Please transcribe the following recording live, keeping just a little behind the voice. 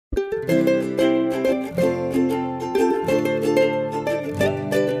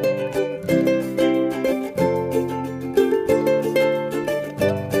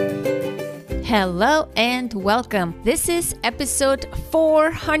welcome. This is episode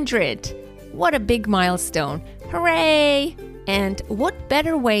 400. What a big milestone. Hooray! And what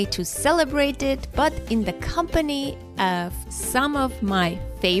better way to celebrate it but in the company of some of my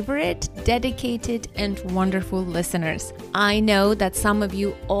favorite, dedicated, and wonderful listeners. I know that some of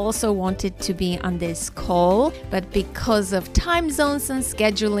you also wanted to be on this call, but because of time zones and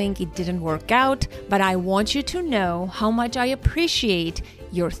scheduling, it didn't work out. But I want you to know how much I appreciate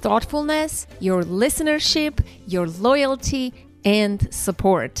your thoughtfulness, your listenership, your loyalty, and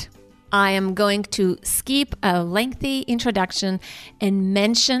support. I am going to skip a lengthy introduction and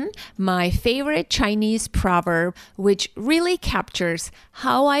mention my favorite Chinese proverb, which really captures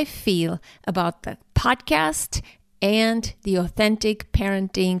how I feel about the podcast and the authentic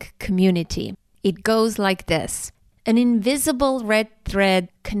parenting community. It goes like this. An invisible red thread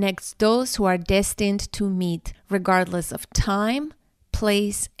connects those who are destined to meet, regardless of time,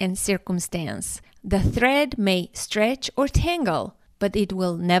 place, and circumstance. The thread may stretch or tangle, but it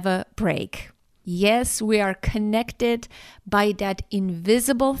will never break. Yes, we are connected by that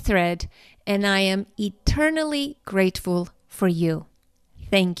invisible thread, and I am eternally grateful for you.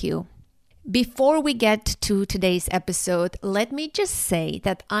 Thank you. Before we get to today's episode, let me just say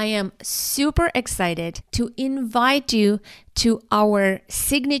that I am super excited to invite you to our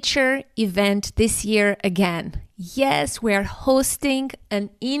signature event this year again. Yes, we are hosting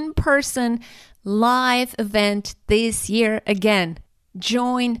an in-person live event this year again.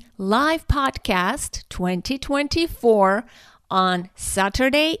 Join Live Podcast 2024 on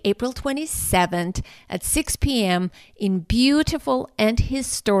Saturday, April 27th at 6 p.m. in beautiful and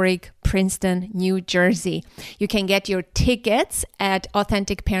historic Princeton, New Jersey. You can get your tickets at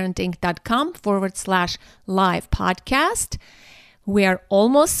authenticparenting.com/live podcast. We are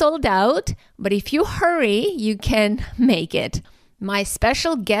almost sold out, but if you hurry, you can make it. My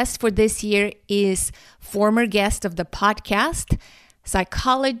special guest for this year is former guest of the podcast,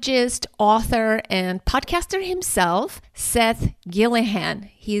 psychologist, author, and podcaster himself, Seth Gillihan.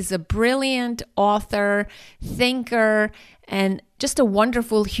 He's a brilliant author, thinker, and just a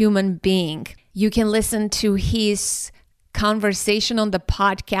wonderful human being. You can listen to his conversation on the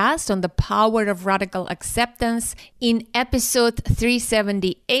podcast on the power of radical acceptance in episode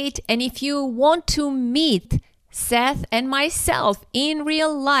 378. And if you want to meet Seth and myself in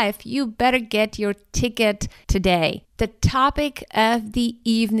real life, you better get your ticket today. The topic of the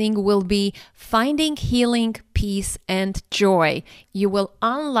evening will be finding healing, peace, and joy. You will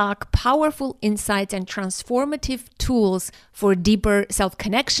unlock powerful insights and transformative tools for deeper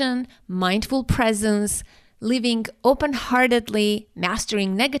self-connection, mindful presence, living open-heartedly,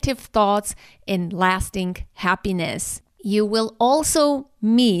 mastering negative thoughts, and lasting happiness. You will also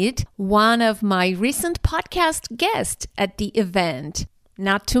meet one of my recent podcast guests at the event,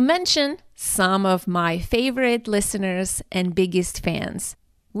 not to mention some of my favorite listeners and biggest fans.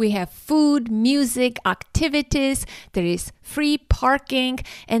 We have food, music, activities, there is free parking,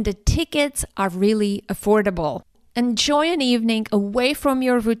 and the tickets are really affordable. Enjoy an evening away from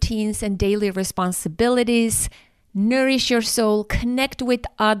your routines and daily responsibilities, nourish your soul, connect with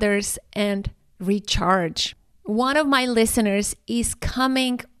others, and recharge. One of my listeners is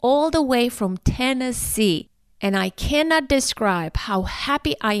coming all the way from Tennessee, and I cannot describe how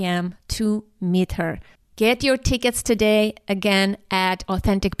happy I am to meet her. Get your tickets today, again, at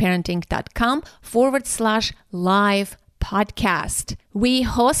authenticparenting.com/live podcast. We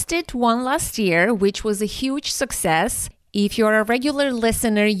hosted one last year, which was a huge success. If you're a regular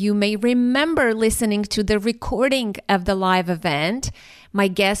listener, you may remember listening to the recording of the live event. My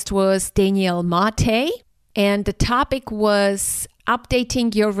guest was Danielle Mate. And the topic was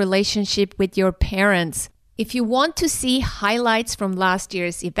updating your relationship with your parents. If you want to see highlights from last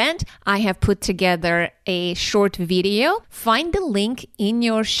year's event, I have put together a short video. Find the link in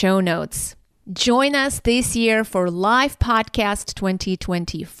your show notes. Join us this year for Live Podcast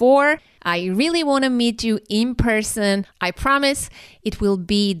 2024. I really want to meet you in person. I promise it will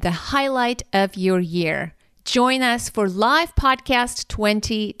be the highlight of your year. Join us for Live Podcast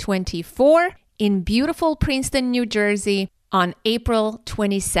 2024. in beautiful Princeton, New Jersey on April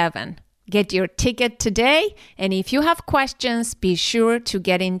 27. Get your ticket today, and if you have questions, be sure to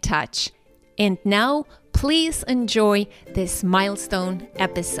get in touch. And now, please enjoy this milestone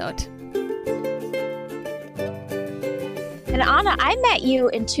episode. And Anna, I met you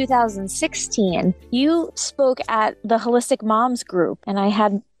in 2016. You spoke at the Holistic Moms group, and I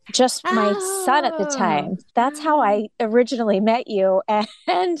had just my son at the Oh. time. That's how I originally met you.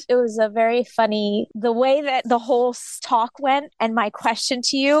 And it was a very funny, the way that the whole talk went and my question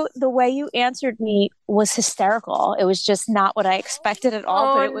to you, the way you answered me was hysterical. It was just not what I expected at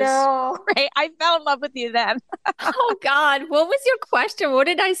all, but Oh it was no. great. I fell in love with you then. Oh God. What was your question? What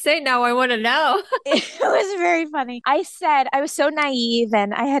did I say now? I want to know. It was very funny. I said, I was so naive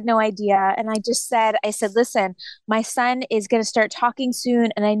and I had no idea. And I said, listen, my son is going to start talking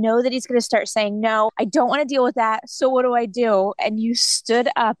soon. And I know that he's going to start saying no. I don't want to deal with that. So what do I do? And you stood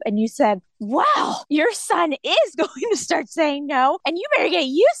up and you said, wow, your son is going to start saying no. And you better get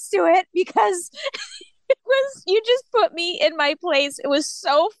used to it because you just put me in my place. It was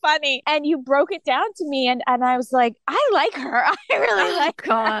so funny. And you broke it down to me and I was like, I like her. I really Oh like her.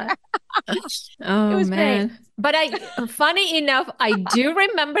 God. It Oh was great. man. But funny enough, I do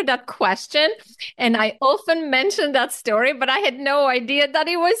remember that question and I often mention that story, but I had no idea that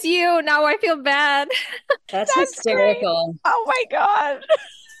it was you. Now I feel bad. That's That's great. hysterical. Oh my God.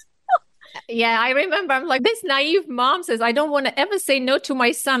 Yeah, I remember. I'm like, this naive mom says, I don't want to ever say no to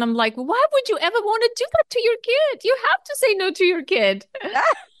my son. I'm like, why would you ever want to do that to your kid? You have to say no to your kid.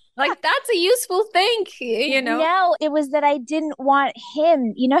 Like, that's a useful thing, you know? No, it was that I didn't want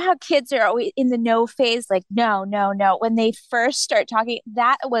him. You know how kids are always in the no phase, like, no, no, no. When they first start talking,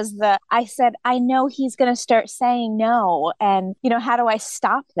 I said, I know he's going to start saying no. And, how do I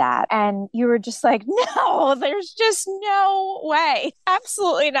stop that? And you were just like, no, there's just no way.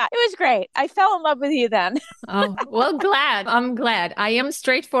 Absolutely not. It was great. I fell in love with you then. Oh, well, glad. I'm glad. I am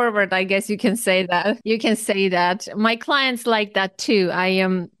straightforward. I guess you can say that. You can say that. My clients like that too. I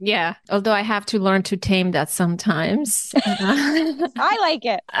am, yeah. Although I have to learn to tame that sometimes. I like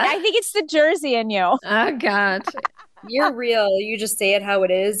it. I think it's the Jersey in you. Oh, God. You're real. You just say it how it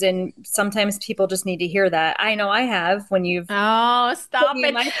is. And sometimes people just need to hear that. I know I have when you've Oh, stop put me in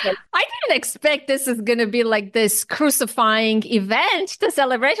it. my place. I didn't expect this is going to be like this crucifying event, the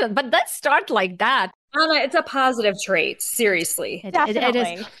celebration, but let's start like that. Anna, it's a positive trait. Seriously. It is.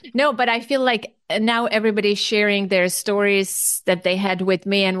 Definitely. No, but I feel like now everybody's sharing their stories that they had with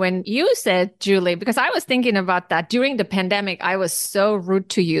me. And when you said, Julie, because I was thinking about that during the pandemic, I was so rude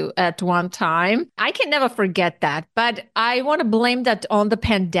to you at one time. I can never forget that. But I want to blame that on the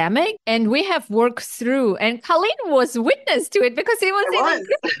pandemic. And we have worked through, and Colleen was witness to it because it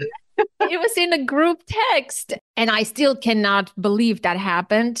was in a group text. And I still cannot believe that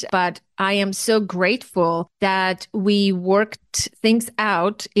happened. But I am so grateful that we worked things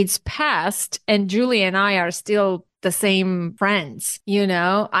out. It's past, and Julie and I are still the same friends.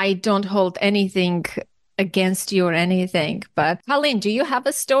 I don't hold anything against you or anything. But Colleen, do you have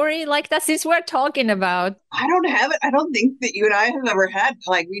a story like that since we're talking about? I don't have it. I don't think that you and I have ever had,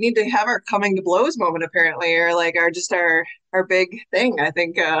 like, we need to have our coming to blows moment apparently, or like our big thing. I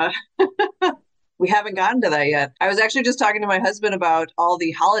think we haven't gotten to that yet. I was actually just talking to my husband about all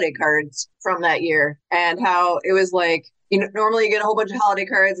the holiday cards from that year and how it was like, normally you get a whole bunch of holiday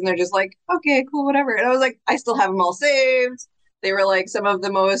cards and they're just like, okay, cool, whatever. And I was like, I still have them all saved. They were like some of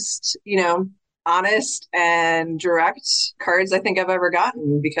the most, honest and direct cards I think I've ever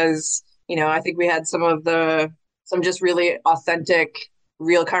gotten because, I think we had some just really authentic,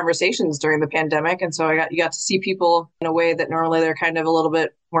 real conversations during the pandemic. And so you got to see people in a way that normally they're kind of a little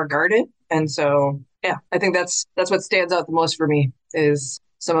bit more guarded. And so, yeah, I think that's what stands out the most for me is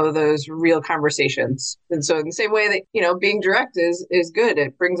some of those real conversations. And so in the same way that, being direct is good.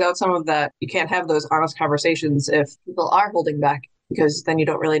 It brings out some of that. You can't have those honest conversations if people are holding back because then you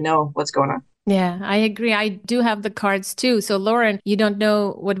don't really know what's going on. Yeah, I agree. I do have the cards too. So Lauren, you don't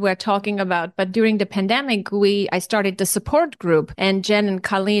know what we're talking about, but during the pandemic, I started the support group and Jen and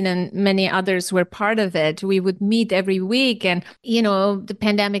Colleen and many others were part of it. We would meet every week and, the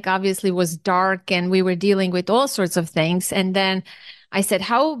pandemic obviously was dark and we were dealing with all sorts of things. And then I said,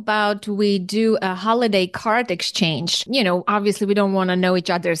 how about we do a holiday card exchange? Obviously we don't want to know each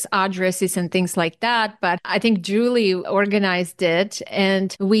other's addresses and things like that, but I think Julie organized it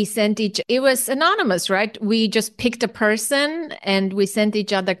and it was anonymous, right? We just picked a person and we sent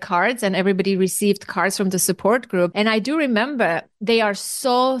each other cards and everybody received cards from the support group. And I do remember they are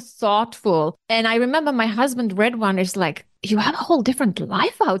so thoughtful. And I remember my husband read one, is like, you have a whole different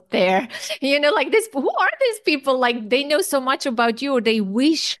life out there. Like this, who are these people? Like they know so much about you or they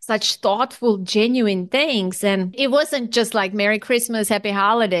wish such thoughtful, genuine things. And it wasn't just like Merry Christmas, Happy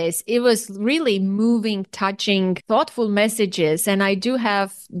Holidays. It was really moving, touching, thoughtful messages. And I do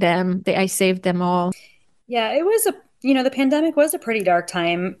have them. I saved them all. Yeah, it was the pandemic was a pretty dark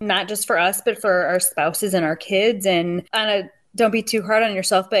time, not just for us, but for our spouses and our kids. And on a don't be too hard on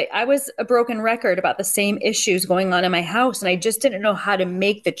yourself, but I was a broken record about the same issues going on in my house, and I just didn't know how to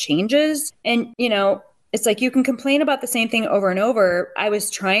make the changes. And, it's like you can complain about the same thing over and over. I was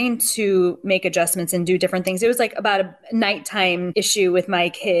trying to make adjustments and do different things. It was like about a nighttime issue with my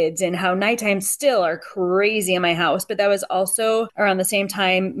kids and how nighttime still are crazy in my house. But that was also around the same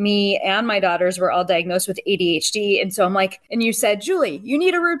time me and my daughters were all diagnosed with ADHD. And so I'm like, and you said, Julie, you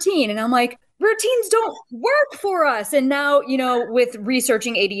need a routine. And I'm like, routines don't work for us. And now, with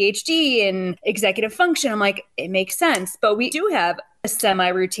researching ADHD and executive function, I'm like, it makes sense. But we do have a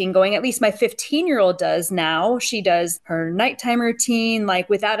semi-routine going. At least my 15-year-old does now. She does her nighttime routine, like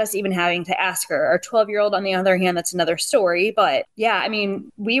without us even having to ask her. Our 12-year-old, on the other hand, that's another story. But yeah, I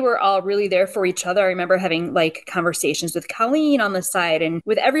mean, we were all really there for each other. I remember having like conversations with Colleen on the side, and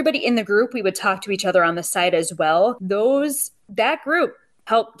with everybody in the group, we would talk to each other on the side as well. That group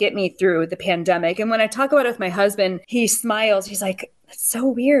helped get me through the pandemic. And when I talk about it with my husband, he smiles. He's like, that's so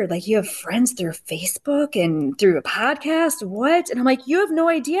weird. Like, you have friends through Facebook and through a podcast. What? And I'm like, you have no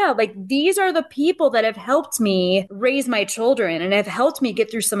idea. Like, these are the people that have helped me raise my children and have helped me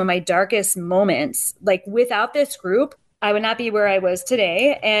get through some of my darkest moments. Like, without this group, I would not be where I was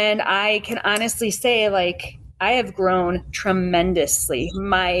today. And I can honestly say, like, I have grown tremendously.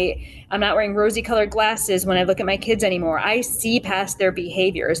 I'm not wearing rosy colored glasses when I look at my kids anymore. I see past their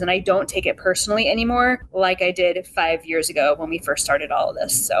behaviors and I don't take it personally anymore like I did 5 years ago when we first started all of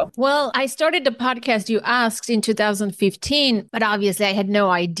this. So, well, I started the podcast you asked in 2015, but obviously I had no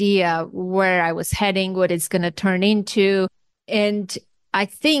idea where I was heading, what it's going to turn into. And I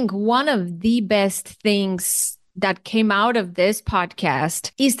think one of the best things that came out of this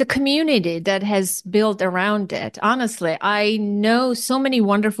podcast is the community that has built around it. Honestly, I know so many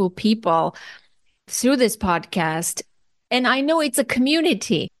wonderful people through this podcast. And I know it's a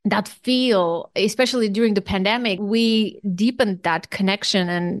community that feel, especially during the pandemic, we deepened that connection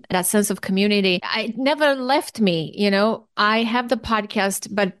and that sense of community. It never left me, I have the podcast,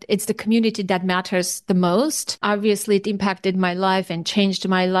 but it's the community that matters the most. Obviously, it impacted my life and changed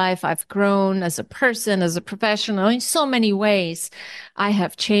my life. I've grown as a person, as a professional in so many ways. I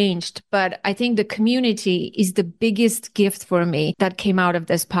have changed, but I think the community is the biggest gift for me that came out of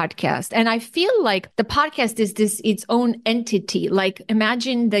this podcast. And I feel like the podcast is its own entity. Like,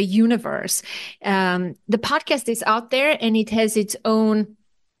 imagine the universe. The podcast is out there and it has its own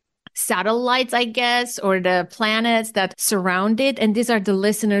satellites, I guess, or the planets that surround it. And these are the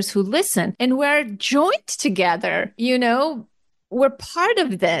listeners who listen. And we're joined together, we're part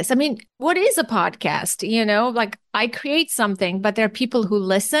of this. I mean, what is a podcast? Like, I create something, but there are people who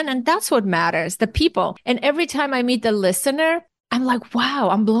listen, and that's what matters, the people. And every time I meet the listener, I'm like, wow,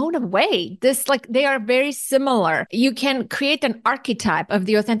 I'm blown away. They are very similar. You can create an archetype of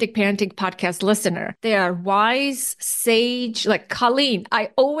the Authentic Parenting Podcast listener. They are wise, sage, like Colleen. I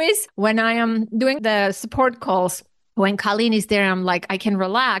always, when I am doing the support calls, when Colleen is there, I'm like, I can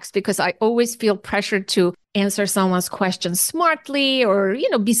relax because I always feel pressured to answer someone's question smartly or,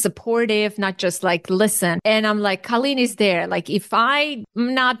 be supportive, not just like listen. And I'm like, Colleen is there. Like, if I'm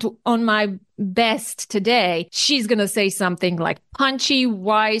not on my best today, she's going to say something like punchy,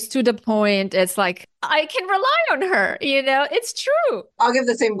 wise, to the point. It's like, I can rely on her. It's true. I'll give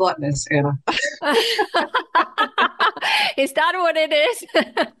the same bluntness, Anna. Is that what it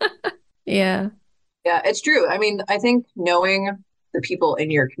is? Yeah. Yeah, it's true. I mean, I think knowing the people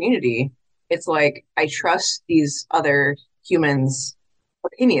in your community, it's like, I trust these other humans'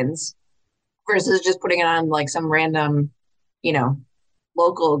 opinions versus just putting it on like some random,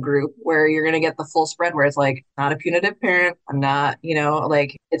 local group where you're going to get the full spread where it's like, not a punitive parent. I'm not,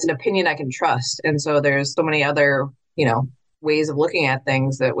 like, it's an opinion I can trust. And so there's so many other, ways of looking at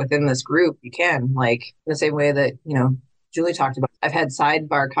things that within this group you can, like, in the same way that, Julie talked about. I've had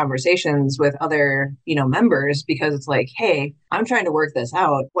sidebar conversations with other, members because it's like, hey, I'm trying to work this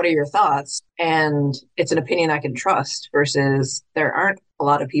out. What are your thoughts? And it's an opinion I can trust versus there aren't a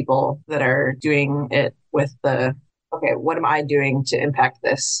lot of people that are doing it with the, okay, what am I doing to impact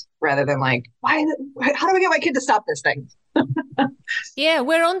this? Rather than like, how do I get my kid to stop this thing? Yeah,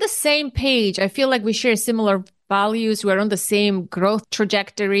 we're on the same page. I feel like we share similar values. We're on the same growth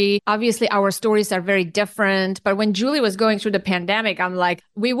trajectory. Obviously, our stories are very different. But when Julie was going through the pandemic, I'm like,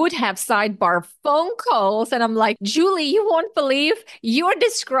 we would have sidebar phone calls. And I'm like, Julie, you won't believe you're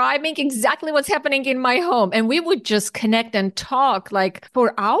describing exactly what's happening in my home. And we would just connect and talk like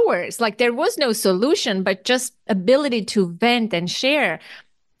for hours. Like, there was no solution, but just ability to vent and share.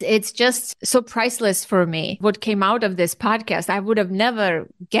 It's just so priceless for me. What came out of this podcast, I would have never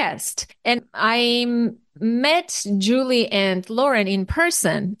guessed. And I met Julie and Lauren in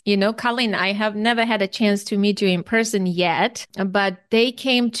person. You know, Colleen, I have never had a chance to meet you in person yet, but they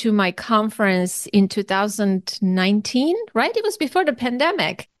came to my conference in 2019, right? It was before the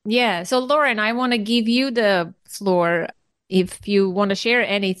pandemic. Yeah. So Lauren, I want to give you the floor. If you want to share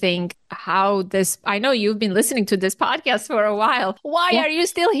anything, how this, I know you've been listening to this podcast for a while. Why are you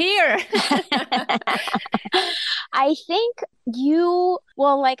still here? I think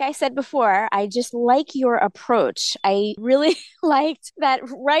like I said before, I just like your approach. I really liked that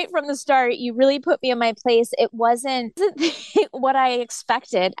right from the start. You really put me in my place. It wasn't what I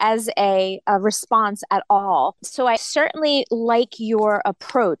expected as a response at all. So I certainly like your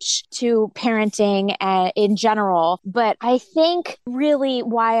approach to parenting in general. But I think really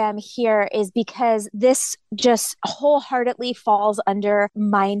why I'm here is because this just wholeheartedly falls under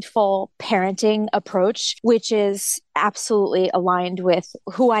mindful parenting approach, which is absolutely aligned with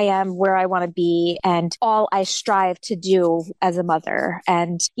who I am, where I want to be, and all I strive to do as a mother.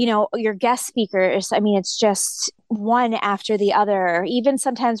 And, you know, your guest speakers, I mean, it's just one after the other. Even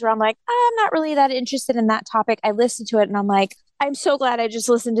sometimes where I'm like, I'm not really that interested in that topic. I listen to it and I'm like, I'm so glad I just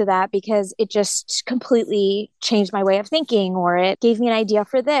listened to that because it just completely changed my way of thinking, or it gave me an idea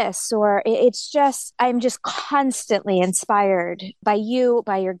for this, or it's just, I'm just constantly inspired by you,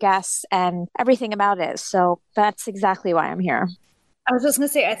 by your guests, and everything about it. So that's exactly why I'm here. I was just going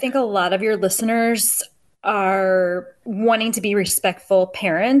to say, I think a lot of your listeners are wanting to be respectful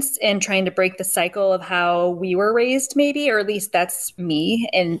parents and trying to break the cycle of how we were raised, maybe, or at least that's me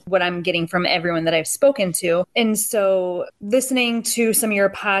and what I'm getting from everyone that I've spoken to. And so listening to some of your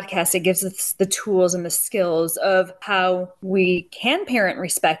podcasts, it gives us the tools and the skills of how we can parent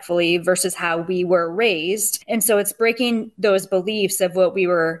respectfully versus how we were raised. And so it's breaking those beliefs of what we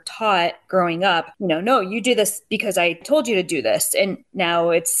were taught growing up. You know, no, you do this because I told you to do this. And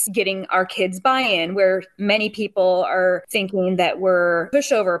now it's getting our kids buy-in, where many people are thinking that we're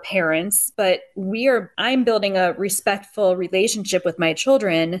pushover parents, but I'm building a respectful relationship with my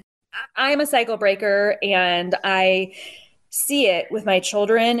children. I'm a cycle breaker and I see it with my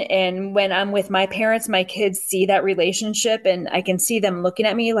children. And when I'm with my parents, my kids see that relationship and I can see them looking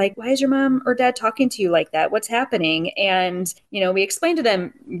at me like, why is your mom or dad talking to you like that? What's happening? And, you know, we explain to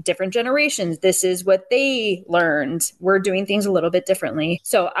them different generations. This is what they learned. We're doing things a little bit differently.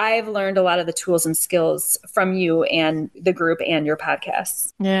 So I've learned a lot of the tools and skills from you and the group and your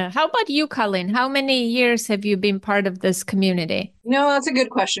podcasts. Yeah. How about you, Colleen? How many years have you been part of this community? No, that's a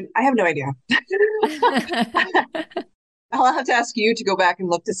good question. I have no idea. I'll have to ask you to go back and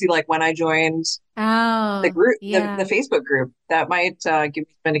look to see like when I joined the group, the Facebook group. That might give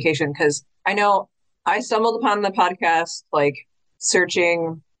me some indication, because I know I stumbled upon the podcast like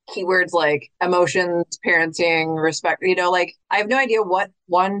searching keywords like emotions, parenting, respect. You know, like I have no idea what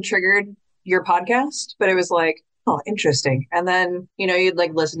one triggered your podcast, but it was like, oh, interesting. And then, you know, you'd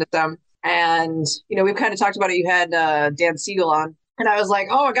like listen to them. And, you know, we've kind of talked about it. You had Dan Siegel on. And I was like,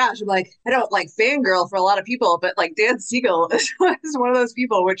 oh my gosh, I'm like, I don't like fangirl for a lot of people, but like Dan Siegel is one of those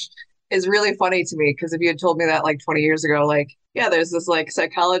people, which is really funny to me. Because if you had told me that like 20 years ago, like, yeah, there's this like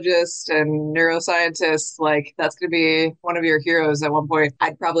psychologist and neuroscientist, like that's going to be one of your heroes at one point,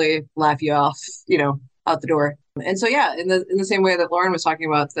 I'd probably laugh you off, you know, out the door. And so, yeah, in the same way that Lauren was talking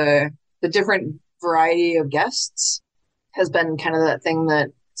about the different variety of guests has been kind of that thing that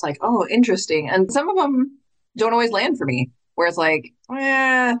it's like, oh, interesting. And some of them don't always land for me. Where it's like,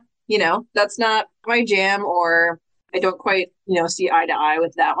 you know, that's not my jam, or I don't quite, you know, see eye to eye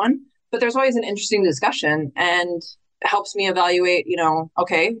with that one. But there's always an interesting discussion and it helps me evaluate, you know,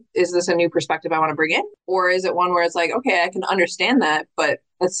 okay, is this a new perspective I want to bring in? Or is it one where it's like, okay, I can understand that, but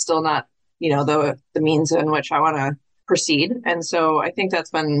it's still not, you know, the means in which I want to proceed. And so I think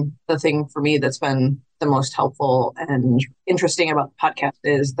that's been the thing for me that's been the most helpful and interesting about the podcast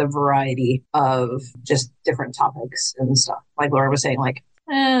is the variety of just different topics and stuff. Like Laura was saying, like,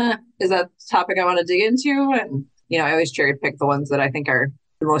 is that topic I want to dig into? And, you know, I always cherry pick the ones that I think are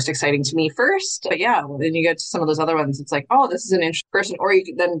the most exciting to me first. But yeah, then you get to some of those other ones, it's like, oh, this is an interesting person. Or you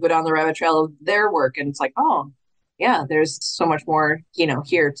could then go down the rabbit trail of their work and it's like, oh, yeah, there's so much more, you know,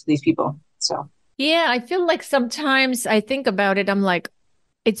 here to these people. So. Yeah, I feel like sometimes I think about it, I'm like,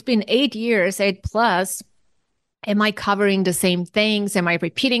 it's been 8 years, 8+. Am I covering the same things? Am I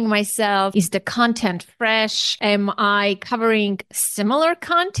repeating myself? Is the content fresh? Am I covering similar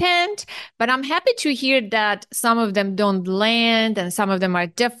content? But I'm happy to hear that some of them don't land and some of them are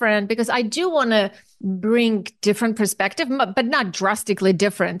different, because I do want to bring different perspective, but not drastically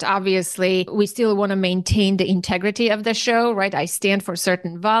different. Obviously, we still want to maintain the integrity of the show, right? I stand for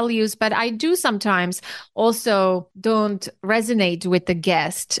certain values, but I do sometimes also don't resonate with the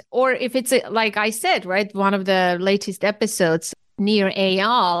guest. Or if it's like I said, right, one of the latest episodes, Nir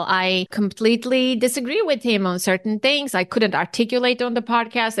Eyal, I completely disagree with him on certain things. I couldn't articulate on the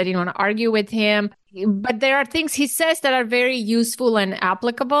podcast. I didn't want to argue with him. But there are things he says that are very useful and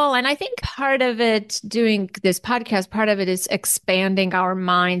applicable. And I think part of it, doing this podcast, part of it is expanding our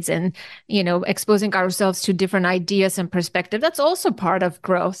minds and, exposing ourselves to different ideas and perspective. That's also part of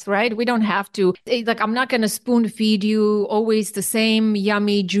growth, right? We don't have to, I'm not going to spoon feed you always the same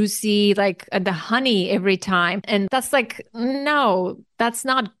yummy, juicy, the honey every time. And that's no, that's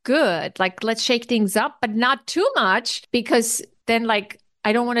not good. Let's shake things up, but not too much, because then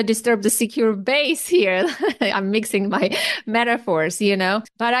I don't want to disturb the secure base here. I'm mixing my metaphors,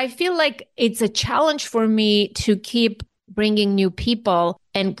 but I feel like it's a challenge for me to keep bringing new people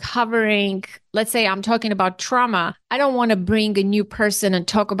and covering, let's say I'm talking about trauma. I don't want to bring a new person and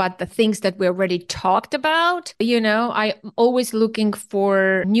talk about the things that we already talked about. I'm always looking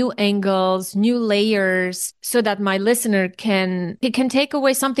for new angles, new layers, so that my listener can take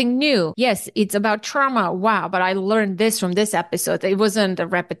away something new. Yes, it's about trauma. Wow, but I learned this from this episode. It wasn't a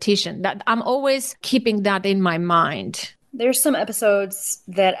repetition. That I'm always keeping that in my mind. There's some episodes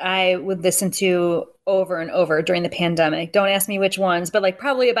that I would listen to over and over during the pandemic. Don't ask me which ones, but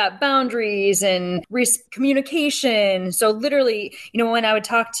probably about boundaries and communication. So literally, when I would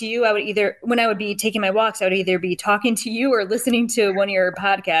talk to you, when I would be taking my walks, I would either be talking to you or listening to one of your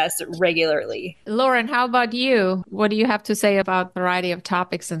podcasts regularly. Lauren, how about you? What do you have to say about variety of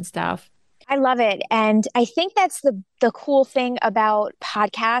topics and stuff? I love it. And I think that's the cool thing about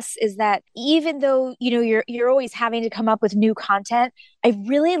podcasts is that even though, you're always having to come up with new content, I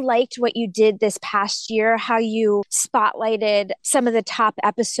really liked what you did this past year, how you spotlighted some of the top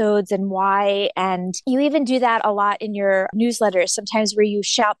episodes and why. And you even do that a lot in your newsletters, sometimes where you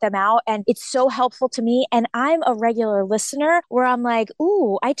shout them out. And it's so helpful to me. And I'm a regular listener where I'm like,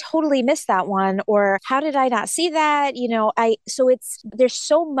 ooh, I totally missed that one. Or how did I not see that? There's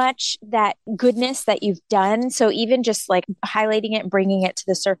so much that goodness that you've done. So even just highlighting it and bringing it to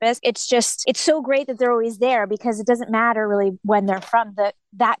the surface, it's so great that they're always there, because it doesn't matter really when they're from.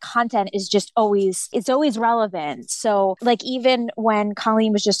 That content is just always relevant. So even when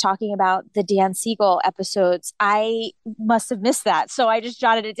Colleen was just talking about the Dan Siegel episodes, I must have missed that. So I just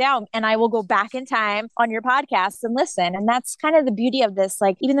jotted it down, and I will go back in time on your podcast and listen. And that's kind of the beauty of this.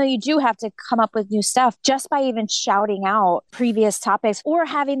 Even though you do have to come up with new stuff, just by even shouting out previous topics or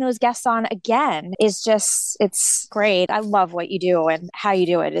having those guests on again it's great. I love what you do and how you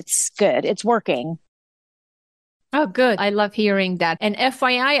do it. It's good. It's working. Oh, good. I love hearing that. And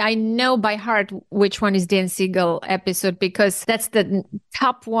FYI, I know by heart which one is Dan Siegel episode, because that's the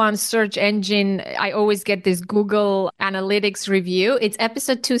top one search engine. I always get this Google Analytics review. It's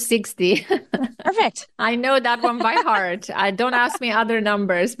episode 260. Perfect. I know that one by heart. Don't ask me other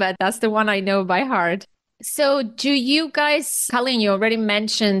numbers, but that's the one I know by heart. So do you guys, Colleen, you already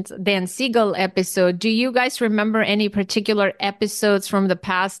mentioned Dan Siegel episode. Do you guys remember any particular episodes from the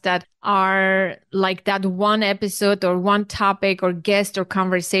past that are like that one episode or one topic or guest or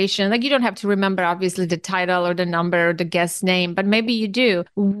conversation? You don't have to remember, obviously, the title or the number or the guest name, but maybe you do.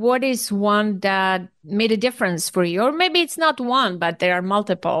 What is one that made a difference for you? Or maybe it's not one, but there are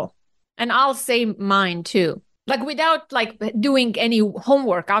multiple. And I'll say mine too. Without doing any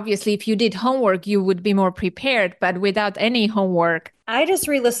homework. Obviously, if you did homework, you would be more prepared, but without any homework. I just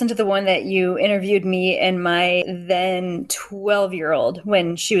re-listened to the one that you interviewed me and my then 12-year-old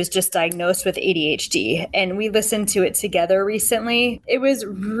when she was just diagnosed with ADHD. And we listened to it together recently. It was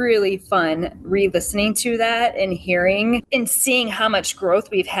really fun re-listening to that and hearing and seeing how much growth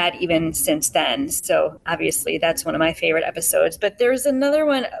we've had even since then. So obviously that's one of my favorite episodes. But there's another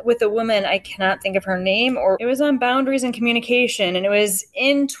one with a woman, I cannot think of her name, or it was on boundaries and communication. And it was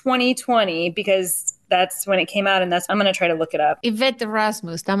in 2020 because that's when it came out, and I'm going to try to look it up. Yvette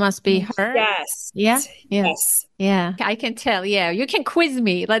Erasmus, that must be her. Yes. Yeah. Yes. Yeah, I can tell. Yeah, you can quiz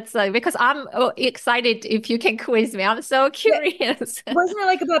me. Let's because I'm excited if you can quiz me. I'm so curious. Wasn't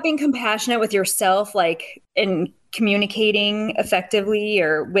it about being compassionate with yourself, and communicating effectively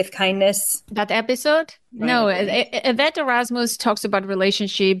or with kindness? That episode? Right. No, Yvette Erasmus talks about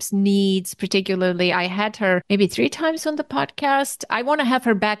relationships, needs, particularly. I had her maybe 3 times on the podcast. I want to have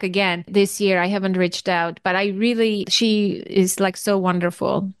her back again this year. I haven't reached out, but she is so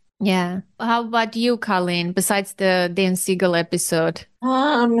wonderful. Yeah. How about you, Colleen, besides the Dan Siegel episode?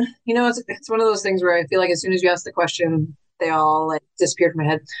 It's one of those things where I feel like as soon as you ask the question, they all like disappeared from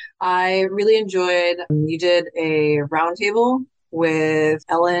my head. I really enjoyed, you did a roundtable with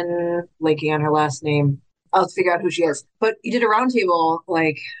Ellen, blanking on her last name. I'll figure out who she is. But you did a roundtable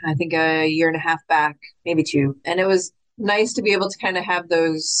like I think a year and a half back, maybe two. And it was nice to be able to kind of have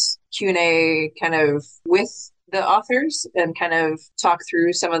those Q&A kind of with the authors and kind of talk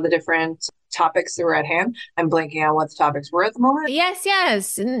through some of the different topics that were at hand. I'm blanking on what the topics were at the moment.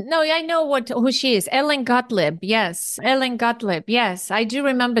 Yes. No, I know who she is. Ellen Gottlieb. Yes. Ellen Gottlieb. Yes. I do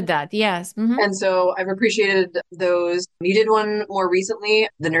remember that. Yes. Mm-hmm. And so I've appreciated those. You did one more recently,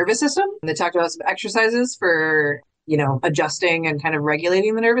 the nervous system. They talked about some exercises for, adjusting and kind of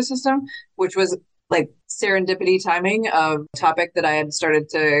regulating the nervous system, which was like serendipity timing of a topic that I had started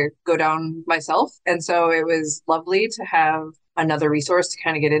to go down myself. And so it was lovely to have another resource to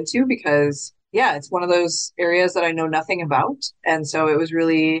kind of get into because it's one of those areas that I know nothing about. And so it was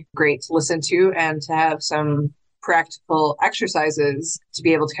really great to listen to and to have some practical exercises to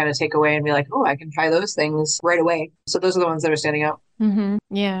be able to kind of take away and be like, oh, I can try those things right away. So those are the ones that are standing out. Mm-hmm.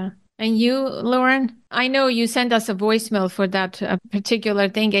 Yeah. And you, Lauren, I know you sent us a voicemail for that particular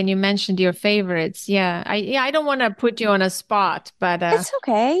thing and you mentioned your favorites. Yeah. I don't want to put you on a spot, but it's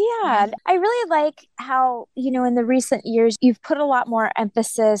okay. Yeah. I really like how, in the recent years, you've put a lot more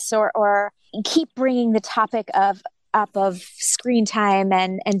emphasis or keep bringing the topic up of screen time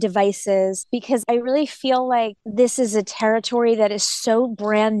and devices, because I really feel like this is a territory that is so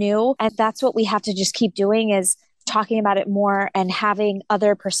brand new. And that's what we have to just keep doing is talking about it more and having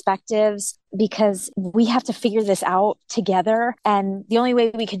other perspectives, because we have to figure this out together. And the only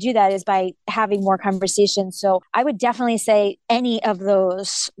way we could do that is by having more conversations. So I would definitely say any of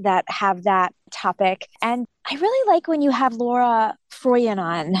those that have that topic. And I really like when you have Laura Froyen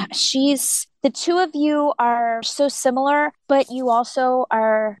on. The two of you are so similar, but you also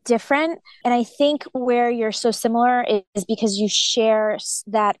are different. And I think where you're so similar is because you share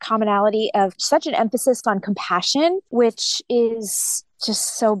that commonality of such an emphasis on compassion, which is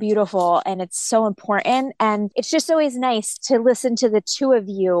just so beautiful and it's so important. And it's just always nice to listen to the two of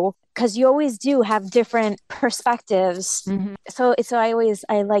you because you always do have different perspectives. Mm-hmm. So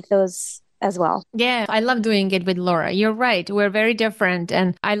I like those as well. Yeah, I love doing it with Laura. You're right. We're very different.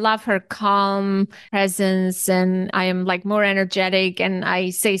 And I love her calm presence. And I am like more energetic and I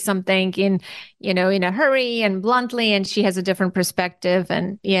say something in a hurry and bluntly, and she has a different perspective.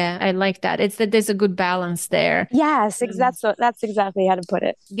 And yeah, I like that. It's that there's a good balance there. Yes, that's exactly how to put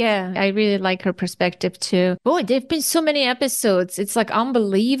it. Yeah, I really like her perspective too. Boy, there've been so many episodes. It's like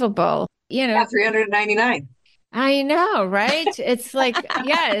unbelievable. 399. I know, right? It's like,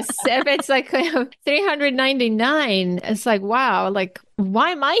 yes, if it's like 399, it's like, wow, like, why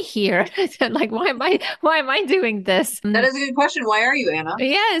am I here? Like, why am I doing this? That is a good question. Why are you, Anna?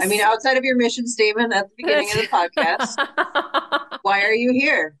 Yes. I mean, outside of your mission statement at the beginning of the podcast, why are you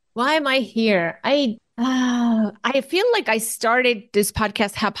here? Why am I here? I feel like I started this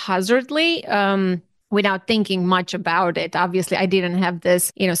podcast haphazardly. Without thinking much about it. Obviously, I didn't have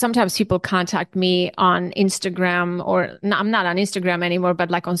this, sometimes people contact me on Instagram or no, I'm not on Instagram anymore,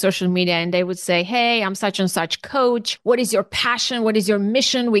 but like on social media. And they would say, hey, I'm such and such coach. What is your passion? What is your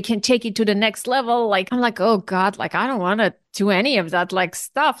mission? We can take it to the next level. Like, I'm like, oh God, like, I don't want to do any of that like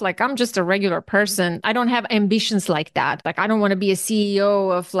stuff. Like, I'm just a regular person. I don't have ambitions like that. Like, I don't want to be a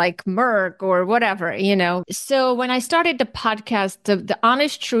CEO of like Merck or whatever, So when I started the podcast, the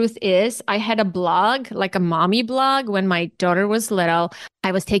honest truth is I had a blog, like a mommy blog when my daughter was little.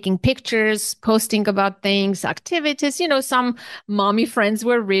 I was taking pictures, posting about things, activities, some mommy friends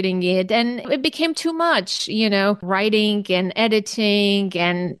were reading it and it became too much, writing and editing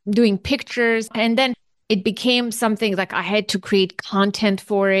and doing pictures. And then it became something like I had to create content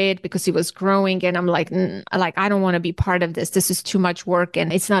for it because it was growing. And I'm like, I don't want to be part of this. This is too much work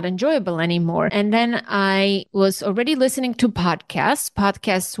and it's not enjoyable anymore. And then I was already listening to podcasts.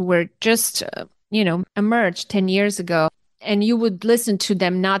 Podcasts were just, emerged 10 years ago. And you would listen to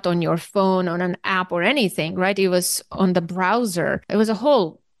them not on your phone, on an app or anything, right? It was on the browser. It was a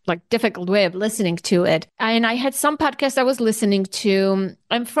whole difficult way of listening to it. And I had some podcasts I was listening to.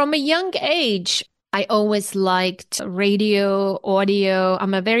 And from a young age, I always liked radio, audio.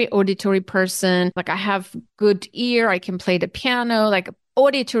 I'm a very auditory person. Like I have good ear. I can play the piano. Like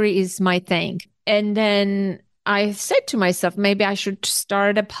auditory is my thing. And then I said to myself, maybe I should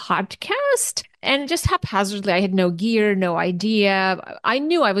start a podcast. And just haphazardly, I had no gear, no idea. I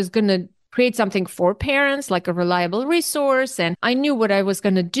knew I was going to create something for parents, like a reliable resource. And I knew what I was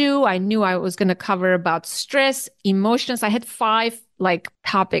going to do. I knew I was going to cover about stress, emotions. I had 5 like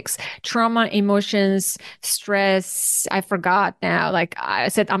topics, trauma, emotions, stress. I forgot now. Like I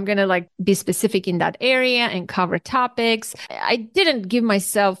said, I'm going to like be specific in that area and cover topics. I didn't give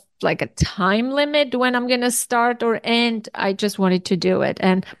myself like a time limit when I'm going to start or end. I just wanted to do it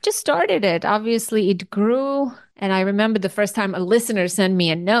and just started it. Obviously it grew. And I remember the first time a listener sent me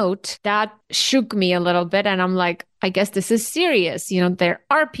a note that shook me a little bit. And I'm like, I guess this is serious. You know, there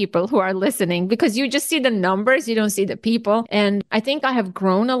are people who are listening because you just see the numbers, you don't see the people. And I think I have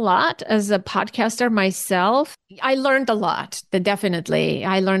grown a lot as a podcaster myself. I learned a lot, definitely.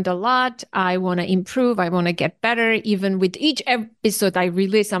 I learned a lot. I want to improve. I want to get better. Even with each episode I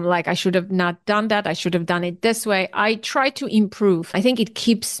release, I'm like, I should have not done that. I should have done it this way. I try to improve. I think it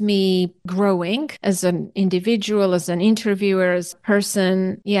keeps me growing as an individual, as an interviewer, as a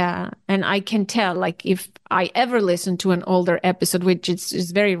person. Yeah. And I can tell, like, if I ever listen to an older episode, which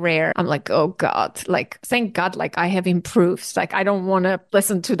is very rare, I'm like, oh God, like, thank God, like I have improved. Like, I don't want to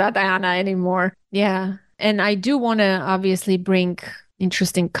listen to that Anna anymore. Yeah. And I do want to obviously bring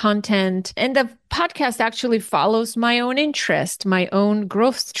interesting content. And the podcast actually follows my own interest, my own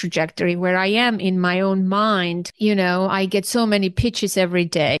growth trajectory, where I am in my own mind. You know, I get so many pitches every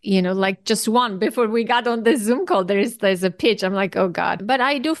day, you know, like just one before we got on the Zoom call, there's a pitch. I'm like, oh God. But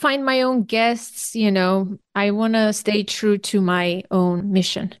I do find my own guests, you know, I want to stay true to my own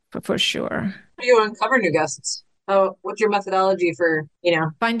mission for sure. How do you uncover new guests? What's your methodology for,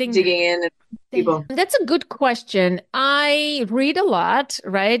 finding digging in and people? That's a good question. I read a lot,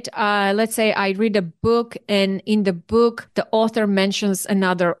 right? Let's say I read a book, and in the book, the author mentions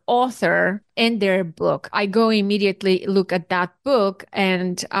another author in their book. I go immediately look at that book,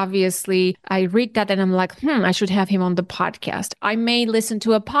 and obviously I read that and I'm like, I should have him on the podcast. I may listen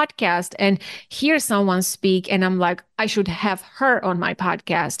to a podcast and hear someone speak, and I'm like, I should have her on my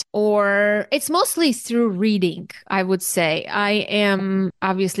podcast. Or it's mostly through reading, I would say. I am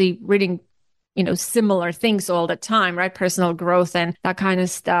obviously reading similar things all the time, right? Personal growth and that kind of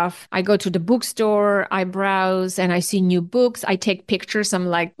stuff. I go to the bookstore, I browse, and I see new books. I take pictures. I'm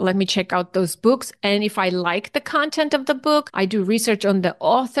like, let me check out those books. And if I like the content of the book, I do research on the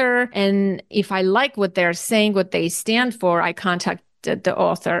author. And if I like what they're saying, what they stand for, I contact the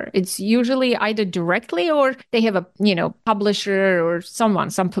author. It's usually either directly or they have a, publisher or some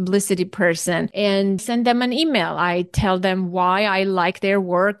publicity person, and send them an email. I tell them why I like their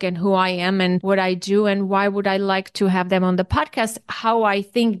work and who I am and what I do and why would I like to have them on the podcast, how I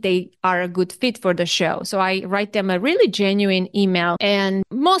think they are a good fit for the show. So I write them a really genuine email, and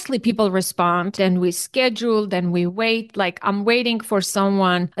mostly people respond, and we schedule, then we wait. Like I'm waiting for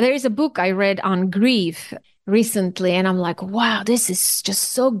someone. There is a book I read on grief recently, and I'm like, wow, this is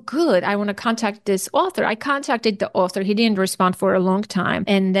just so good. I want to contact this author. I contacted the author. He didn't respond for a long time.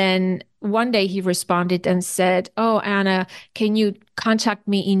 And then one day he responded and said, oh, Anna, can you contact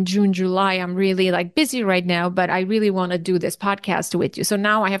me in June, July? I'm really busy right now, but I really want to do this podcast with you. So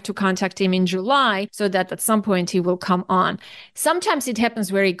now I have to contact him in July so that at some point he will come on. Sometimes it happens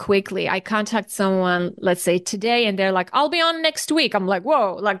very quickly. I contact someone, let's say today, and they're like, I'll be on next week. I'm like,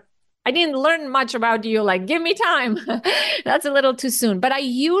 whoa, I didn't learn much about you. Give me time. That's a little too soon. But I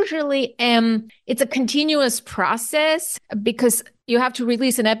usually it's a continuous process because you have to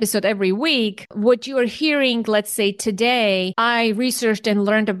release an episode every week. What you are hearing, let's say today, I researched and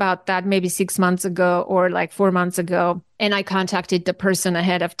learned about that maybe 6 months ago or 4 months ago. And I contacted the person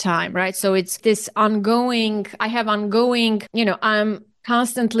ahead of time, right? So it's this ongoing, I'm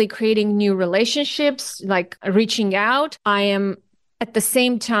constantly creating new relationships, reaching out. At the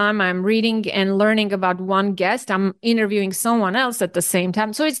same time, I'm reading and learning about one guest. I'm interviewing someone else at the same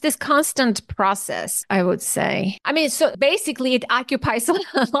time. So it's this constant process, I would say. I mean, so basically it occupies a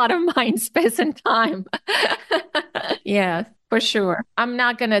lot of mind space and time. Yeah, for sure. I'm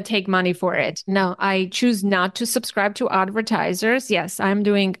not going to take money for it. No, I choose not to subscribe to advertisers. Yes, I'm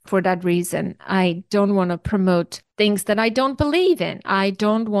doing for that reason. I don't want to promote things that I don't believe in. I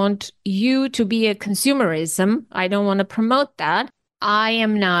don't want you to be a consumerism. I don't want to promote that. I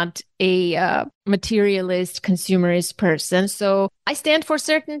am not a materialist, consumerist person. So I stand for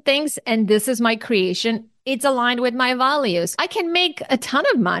certain things, and this is my creation. It's aligned with my values. I can make a ton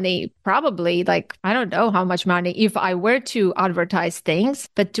of money, probably I don't know how much money if I were to advertise things.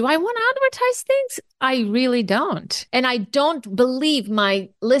 But do I want to advertise things? I really don't. And I don't believe my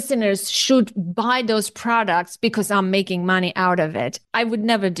listeners should buy those products because I'm making money out of it. I would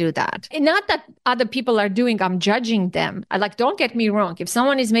never do that. And not that other people are doing, I'm judging them. Don't get me wrong. If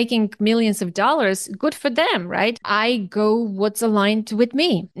someone is making millions of dollars, good for them, right? I go what's aligned with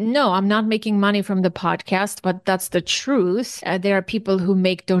me. No, I'm not making money from the podcast, but that's the truth. There are people who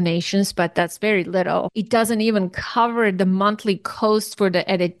make donations, but that's very little. It doesn't even cover the monthly cost for the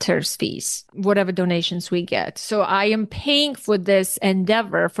editor's fees, whatever donations we get. So I am paying for this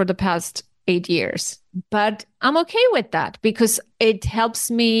endeavor for the past 8 years. But I'm okay with that because it helps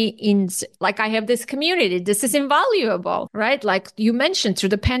me I have this community. This is invaluable, right? Like you mentioned, through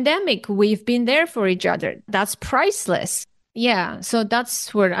the pandemic, we've been there for each other. That's priceless. Yeah, so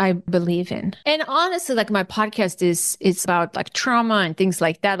that's what I believe in. And honestly, my podcast is about trauma and things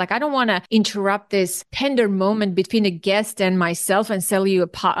like that. I don't want to interrupt this tender moment between a guest and myself and sell you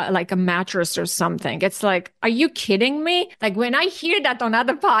a mattress or something. It's are you kidding me? When I hear that on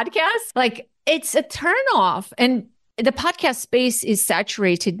other podcasts, it's a turnoff. And the podcast space is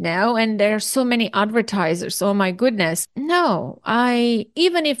saturated now and there are so many advertisers. Oh my goodness. No,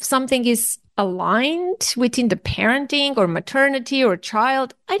 even if something is aligned within the parenting or maternity or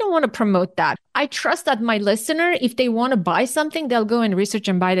child, I don't want to promote that. I trust that my listener, if they want to buy something, they'll go and research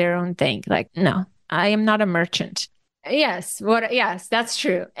and buy their own thing. No, I am not a merchant. Yes, that's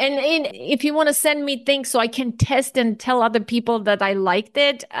true. And if you want to send me things so I can test and tell other people that I liked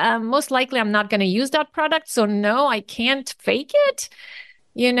it, most likely I'm not going to use that product. So no, I can't fake it,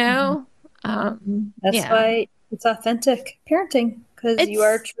 That's why it's authentic parenting, because you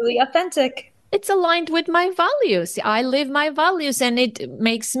are truly authentic. It's aligned with my values. I live my values and it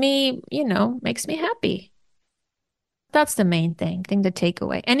makes me happy. That's the main thing, the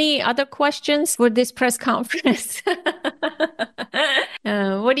takeaway. Any other questions for this press conference?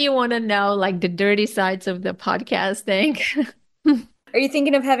 What do you want to know? The dirty sides of the podcast thing? Are you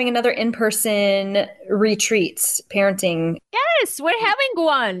thinking of having another in-person retreats, parenting? Yes, we're having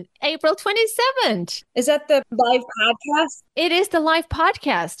one, April 27th. Is that the live podcast? It is the live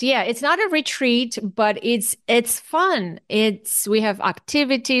podcast. Yeah, it's not a retreat, but it's fun. We have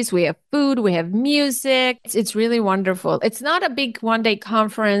activities, we have food, we have music. It's really wonderful. It's not a big one-day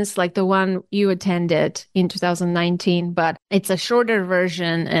conference like the one you attended in 2019, but it's a shorter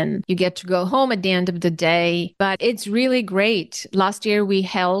version and you get to go home at the end of the day. But it's really great. Last year we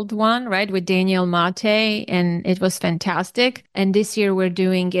held one, right, with Daniel Mate, and it was fantastic. And this year we're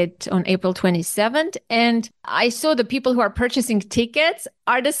doing it on April 27th. And I saw the people who are purchasing tickets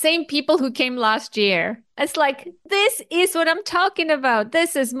are the same people who came last year. It's this is what I'm talking about.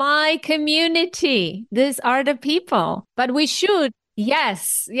 This is my community. These are the people. But we should.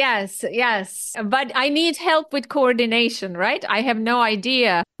 Yes. But I need help with coordination, right? I have no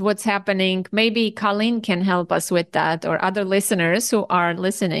idea what's happening. Maybe Colleen can help us with that, or other listeners who are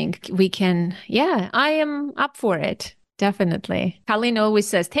listening. We can, I am up for it. Definitely. Colleen always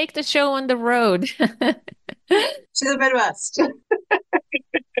says, take the show on the road. To the Midwest.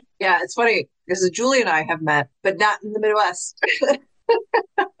 Yeah, it's funny because Julie and I have met, but not in the Midwest.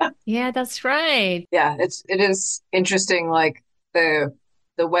 Yeah, that's right. Yeah, it is interesting, the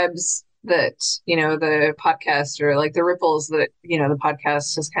webs that, the podcast, or the ripples that, the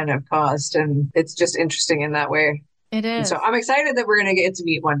podcast has kind of caused. And it's just interesting in that way. It is. And so I'm excited that we're going to get to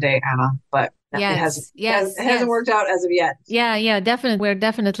meet one day, Anna, but it hasn't worked out as of yet. Yeah, definitely. We're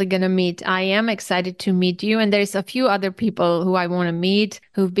definitely going to meet. I am excited to meet you. And there's a few other people who I want to meet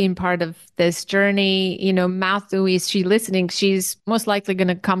who've been part of this journey. Matthew, is she listening? She's most likely going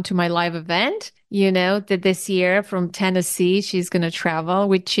to come to my live event, that this year from Tennessee. She's going to travel,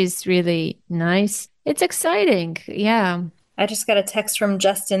 which is really nice. It's exciting. Yeah. I just got a text from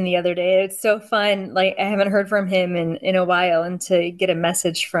Justin the other day. It's so fun. I haven't heard from him in a while, and to get a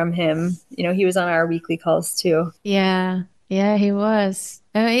message from him, he was on our weekly calls too. Yeah, he was.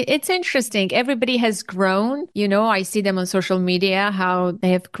 It's interesting. Everybody has grown. I see them on social media, how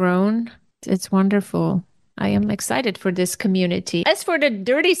they have grown. It's wonderful. I am excited for this community. As for the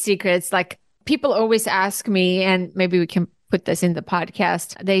dirty secrets, people always ask me, and maybe we can put this in the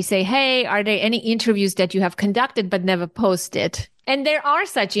podcast. They say, hey, are there any interviews that you have conducted but never posted? And there are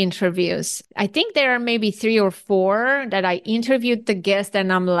such interviews. I think there are maybe 3 or 4 that I interviewed the guest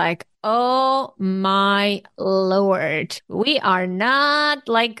and I'm like, oh my Lord, we are not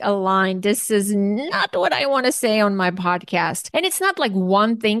aligned. This is not what I want to say on my podcast. And it's not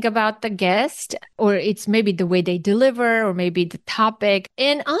one thing about the guest, or it's maybe the way they deliver, or maybe the topic.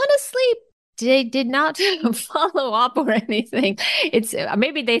 And honestly, they did not follow up or anything. It's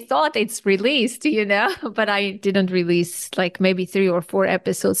maybe they thought it's released, but I didn't release maybe 3 or 4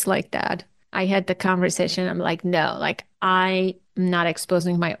 episodes like that. I had the conversation. I'm like, no, like I'm not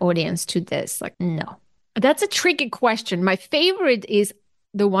exposing my audience to this. Like, no. That's a tricky question. My favorite is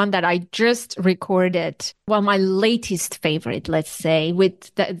the one that I just recorded. Well, my latest favorite, let's say,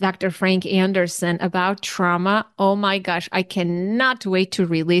 with Dr. Frank Anderson about trauma. Oh my gosh, I cannot wait to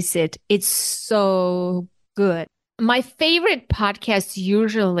release it. It's so good. My favorite podcasts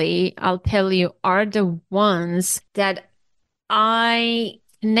usually, I'll tell you, are the ones that I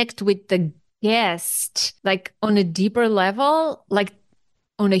connect with the guest, like on a deeper level, like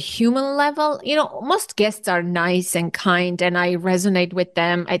on a human level. Most guests are nice and kind, and I resonate with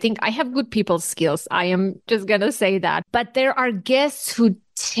them. I think I have good people skills. I am just going to say that. But there are guests who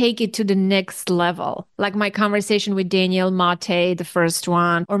take it to the next level, like my conversation with Danielle Mate, the first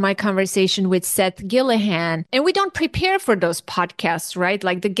one, or my conversation with Seth Gillihan. And we don't prepare for those podcasts, right?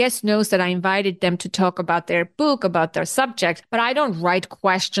 Like the guest knows that I invited them to talk about their book, about their subject, but I don't write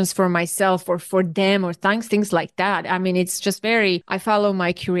questions for myself or for them or things like that. I mean, it's just I follow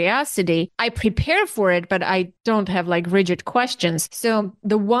my curiosity. I prepare for it, but I don't have like rigid questions. So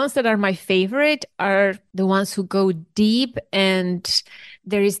the ones that are my favorite are the ones who go deep, and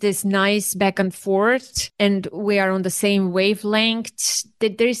there is this nice back and forth, and we are on the same wavelength.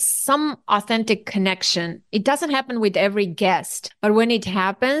 That there is some authentic connection. It doesn't happen with every guest, but when it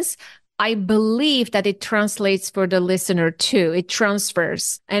happens, I believe that it translates for the listener too. It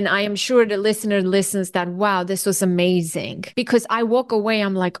transfers. And I am sure the listener listens that, wow, this was amazing. Because I walk away,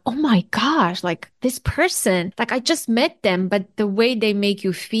 I'm like, oh my gosh, like this person, like I just met them, but the way they make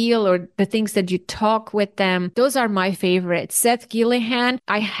you feel or the things that you talk with them, those are my favorites. Seth Gillihan,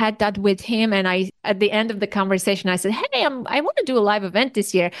 I had that with him. And at the end of the conversation, I said, hey, I want to do a live event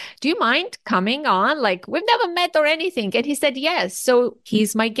this year. Do you mind coming on? Like we've never met or anything. And he said, yes. So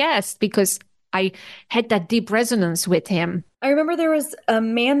he's my guest because I had that deep resonance with him. I remember there was a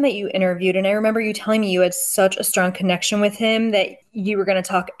man that you interviewed, and I remember you telling me you had such a strong connection with him that you were going to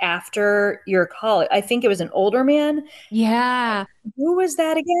talk after your call. I think it was an older man. Yeah. Who was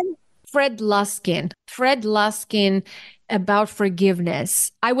that again? Fred Luskin. Fred Luskin about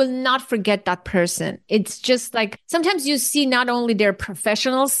forgiveness. I will not forget that person. It's just like sometimes you see not only their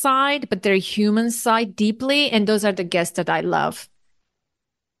professional side, but their human side deeply. And those are the guests that I love,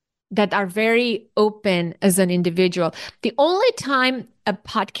 that are very open as an individual. The only time a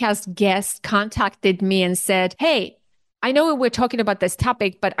podcast guest contacted me and said, hey, I know we're talking about this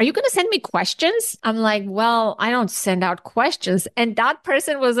topic, but are you going to send me questions? I'm like, well, I don't send out questions. And that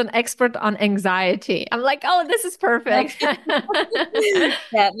person was an expert on anxiety. I'm like, oh, this is perfect.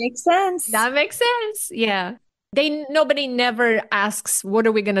 That makes sense. That makes sense. Yeah. Nobody never asks, what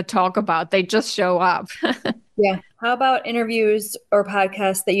are we going to talk about? They just show up. Yeah. How about interviews or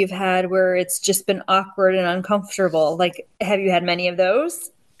podcasts that you've had where it's just been awkward and uncomfortable? Like, have you had many of those?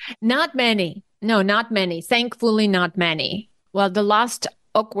 Not many. No, not many. Thankfully, not many. Well, the last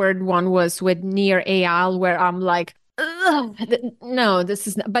awkward one was with Nir Eyal, where I'm like, no, this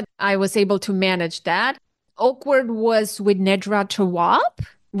is not. But I was able to manage that. Awkward was with Nedra Tawwab,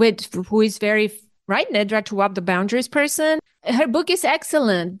 who is very, right? Nedra Tawwab, the boundaries person. Her book is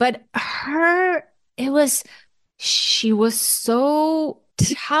excellent, but she was so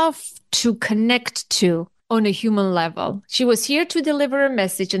tough to connect to on a human level. She was here to deliver a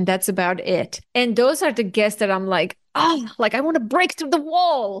message, and that's about it. And those are the guests that I'm like, oh, like I want to break through the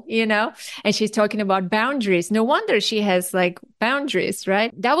wall, And she's talking about boundaries. No wonder she has like boundaries,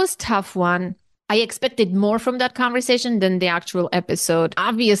 right? That was a tough one. I expected more from that conversation than the actual episode.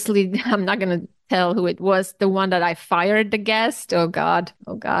 Obviously, I'm not going to tell who it was, the one that I fired the guest. Oh God,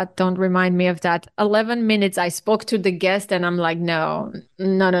 don't remind me of that. 11 minutes I spoke to the guest and I'm like, no,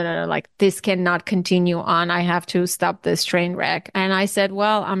 like this cannot continue on. I have to stop this train wreck. And I said,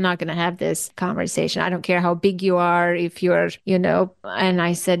 well, I'm not going to have this conversation. I don't care how big you are, if you're, and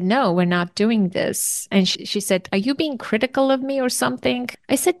I said, no, we're not doing this. And she said, are you being critical of me or something?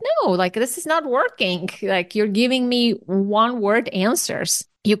 I said, no, like this is not working. Like you're giving me one word answers.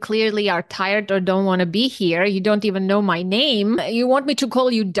 You clearly are tired or don't want to be here. You don't even know my name. You want me to call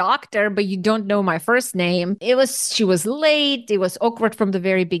you doctor, but you don't know my first name. She was late. It was awkward from the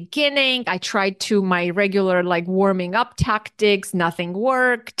very beginning. I tried my regular like warming up tactics. Nothing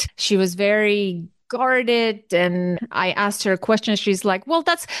worked. She was very guarded. And I asked her a question. She's like, well,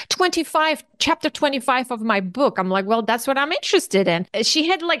 that's chapter 25 of my book. I'm like, well, that's what I'm interested in. She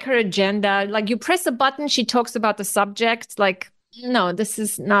had like her agenda. Like you press a button, she talks about the subject. Like, no, this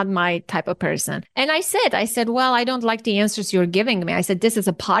is not my type of person. And I said, well, I don't like the answers you're giving me. I said, this is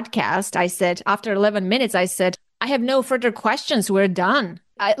a podcast. I said, after 11 minutes, I said, I have no further questions. We're done.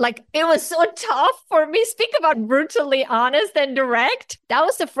 It was so tough for me. Speak about brutally honest and direct. That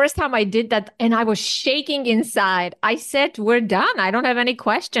was the first time I did that. And I was shaking inside. I said, we're done. I don't have any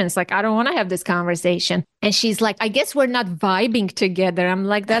questions. Like, I don't want to have this conversation. And she's like, I guess we're not vibing together. I'm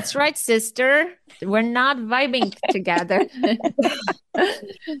like, that's right, sister. We're not vibing together.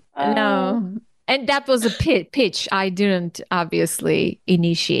 No. And that was a pitch. I didn't obviously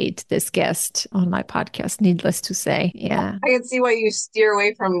initiate this guest on my podcast, needless to say. Yeah. I can see why you steer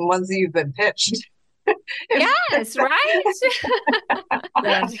away from ones that you've been pitched. Yes, right?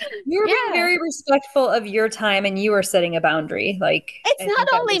 Yeah. You were being very respectful of your time, and you were setting a boundary. Like, it's not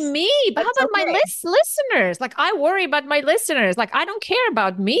only me, but how about my listeners? Like, I worry about my listeners. Like, I don't care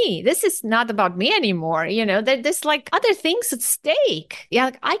about me. This is not about me anymore. You know, there's like other things at stake. Yeah,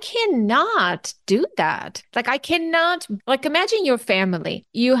 like, I cannot do that. Like, I cannot, like, imagine your family.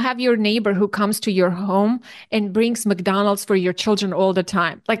 You have your neighbor who comes to your home and brings McDonald's for your children all the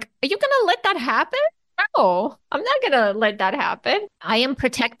time. Like, are you going to let that happen? No, I'm not going to let that happen. I am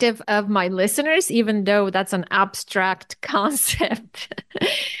protective of my listeners, even though that's an abstract concept.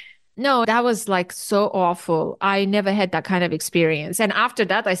 No, that was like so awful. I never had that kind of experience. And after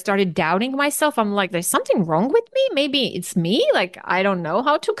that, I started doubting myself. I'm like, there's something wrong with me. Maybe it's me. Like, I don't know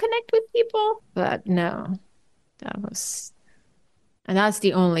how to connect with people. But no, and that's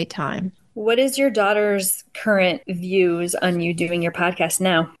the only time. What is your daughter's current views on you doing your podcast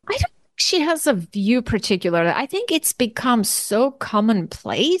now? I don't she has a view particularly. I think it's become so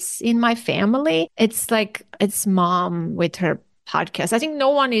commonplace in my family. It's like it's mom with her podcast. I think no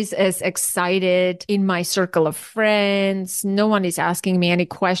one is as excited in my circle of friends. No one is asking me any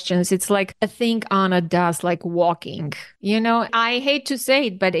questions. It's like a thing Anna does, like walking. You know, I hate to say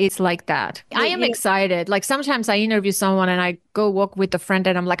it, but it's like that. I am excited. Like sometimes I interview someone and I go walk with a friend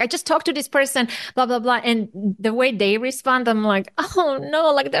and I'm like, I just talked to this person, blah, blah, blah. And the way they respond, I'm like, oh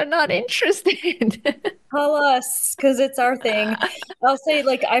no, like they're not interested. Call us, because it's our thing. I'll say,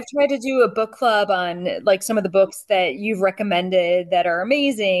 like, I've tried to do a book club on like some of the books that you've recommended that are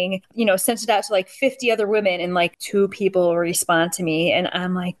amazing, you know, sent it out to like 50 other women, and like 2 people respond to me. And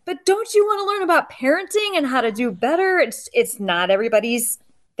I'm like, but don't you want to learn about parenting and how to do better? It's not everybody's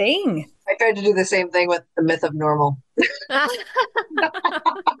thing. I tried to do the same thing with The Myth of Normal. I'm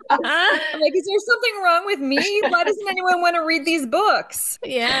like, is there something wrong with me? Why doesn't anyone want to read these books?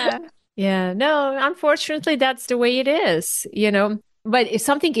 Yeah. Yeah. No, unfortunately, that's the way it is, you know. But if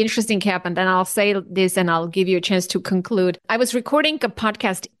something interesting happened, and I'll say this and I'll give you a chance to conclude. I was recording a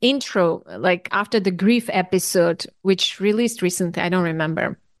podcast intro, like after the grief episode, which released recently. I don't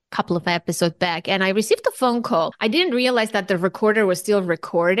remember. Couple of episodes back, and I received a phone call. I didn't realize that the recorder was still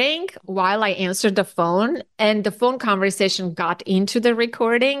recording while I answered the phone, and the phone conversation got into the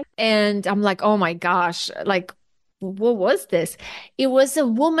recording. And I'm like, oh my gosh, like, what was this? It was a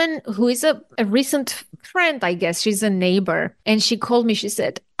woman who is a recent friend, I guess. She's a neighbor. And she called me. She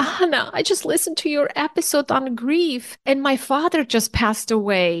said, Anna, I just listened to your episode on grief, and my father just passed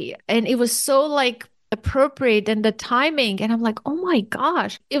away. And it was so like appropriate, and the timing, and I'm like, oh my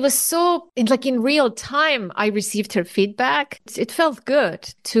gosh, it was so like in real time. I received her feedback. It felt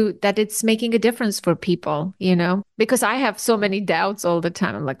good that it's making a difference for people, you know, because I have so many doubts all the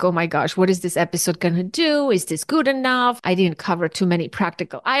time. I'm like, oh my gosh, what is this episode gonna do? Is this good enough? I didn't cover too many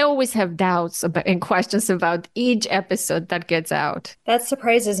practical. I always have doubts about and questions about each episode that gets out. That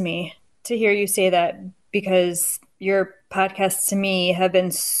surprises me to hear you say that, because your podcasts to me have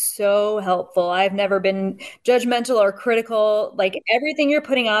been so helpful. I've never been judgmental or critical. Like, everything you're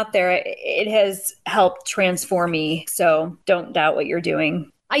putting out there, it has helped transform me. So don't doubt what you're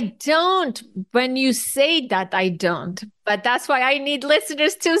doing. I don't. When you say that, I don't. But that's why I need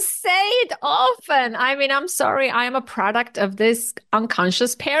listeners to say it often. I mean, I'm sorry. I am a product of this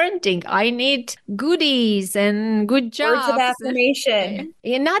unconscious parenting. I need goodies and good jobs. Words of affirmation.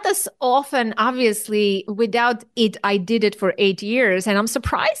 Not as often, obviously. Without it, I did it for 8 years. And I'm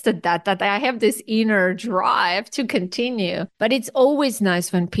surprised at that I have this inner drive to continue. But it's always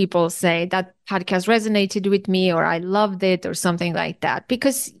nice when people say that podcast resonated with me, or I loved it, or something like that.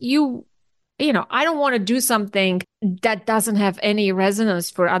 Because you know, I don't want to do something that doesn't have any resonance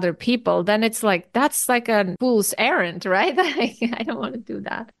for other people. Then it's like, that's like a fool's errand, right? I don't want to do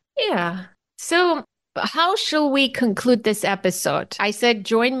that. Yeah. So how shall we conclude this episode? I said,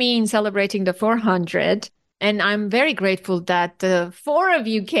 join me in celebrating the 400. And I'm very grateful that the 4 of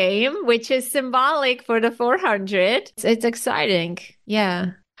you came, which is symbolic for the 400. It's exciting.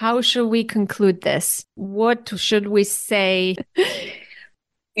 Yeah. How should we conclude this? What should we say?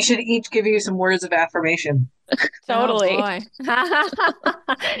 We should each give you some words of affirmation. Totally. Oh,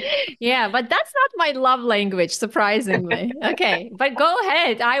 boy. Yeah, but that's not my love language, surprisingly. Okay, but go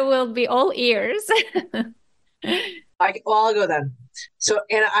ahead. I will be all ears. I'll go then. So,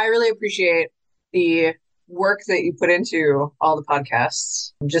 and I really appreciate the work that you put into all the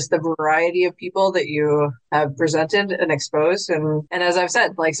podcasts, just the variety of people that you have presented and exposed. And as I've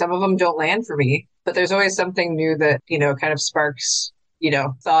said, like some of them don't land for me, but there's always something new that, kind of sparks,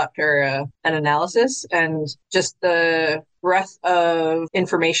 thought or an analysis, and just the breadth of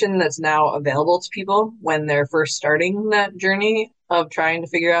information that's now available to people when they're first starting that journey of trying to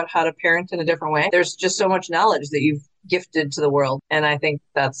figure out how to parent in a different way. There's just so much knowledge that you've gifted to the world. And I think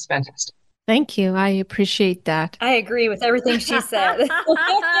that's fantastic. Thank you. I appreciate that. I agree with everything she said. No,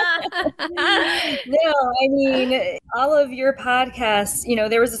 I mean, all of your podcasts,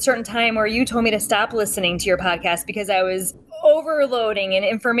 there was a certain time where you told me to stop listening to your podcast because I was overloading in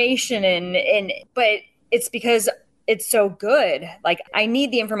information but it's because it's so good. Like, I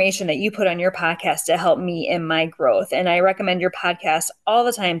need the information that you put on your podcast to help me in my growth. And I recommend your podcast all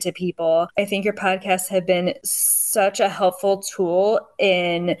the time to people. I think your podcasts have been such a helpful tool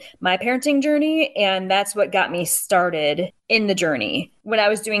in my parenting journey. And that's what got me started in the journey when I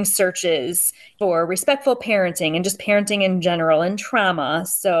was doing searches for respectful parenting and just parenting in general and trauma.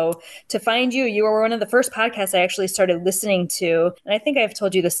 So to find you were one of the first podcasts I actually started listening to. And I think I've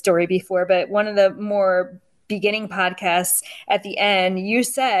told you the story before, but one of the more beginning podcasts at the end, you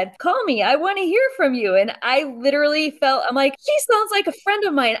said, call me, I want to hear from you. And I literally I'm like, she sounds like a friend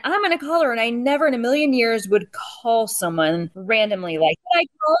of mine. I'm going to call her. And I never in a million years would call someone randomly like, I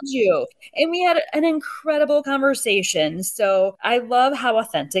called you. And we had an incredible conversation. So I love how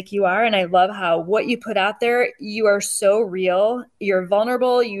authentic you are. And I love how what you put out there, you are so real. You're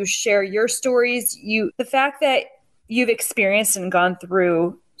vulnerable. You share your stories. The fact that you've experienced and gone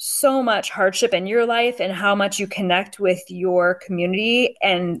through so much hardship in your life and how much you connect with your community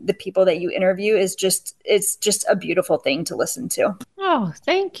and the people that you interview it's just a beautiful thing to listen to. Oh,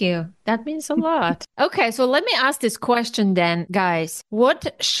 thank you. That means a lot. Okay, so let me ask this question then, guys.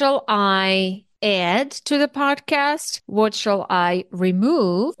 What shall I add to the podcast? What shall I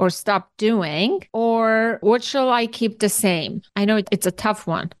remove or stop doing? Or what shall I keep the same? I know it's a tough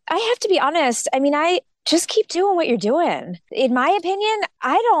one. I have to be honest. I mean, I just keep doing what you're doing. In my opinion,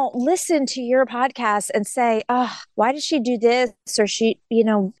 I don't listen to your podcast and say, oh, why did she do this? Or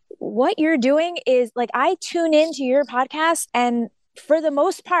what you're doing is like, I tune into your podcast and for the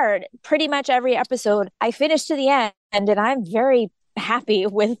most part, pretty much every episode, I finish to the end and I'm very happy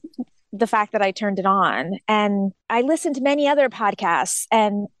with the fact that I turned it on. And I listen to many other podcasts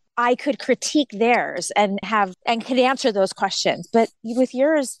and I could critique theirs and could answer those questions. But with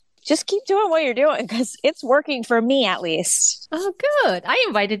yours, just keep doing what you're doing because it's working for me at least. Oh, good. I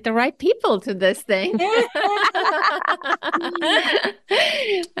invited the right people to this thing.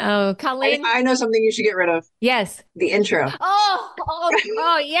 Oh, Colleen. I know something you should get rid of. Yes. The intro.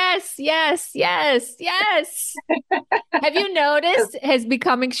 Oh, yes. Have you noticed it's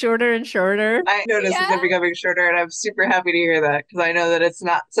becoming shorter and shorter? I noticed it's becoming shorter and I'm super happy to hear that because I know that it's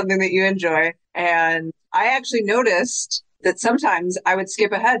not something that you enjoy. And I actually noticed that sometimes I would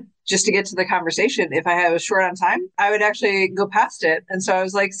skip ahead just to get to the conversation. If I was short on time, I would actually go past it. And so I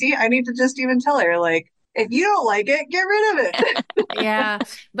was like, see, I need to just even tell her, like, if you don't like it, get rid of it. Yeah.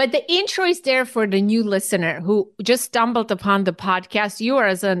 But the intro is there for the new listener who just stumbled upon the podcast. You are,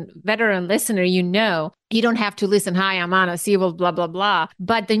 as a veteran listener, you don't have to listen, hi, I'm Anna Siebel, blah, blah, blah.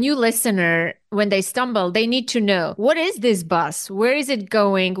 But the new listener, when they stumble, they need to know, what is this bus? Where is it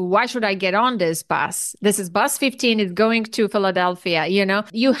going? Why should I get on this bus? This is bus 15. It's going to Philadelphia.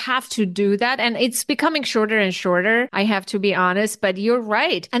 You have to do that. And it's becoming shorter and shorter. I have to be honest, but you're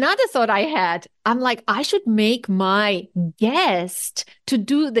right. Another thought I had, I'm like, I should make my guest to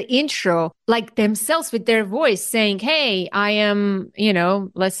do the intro like themselves with their voice saying, hey, I am,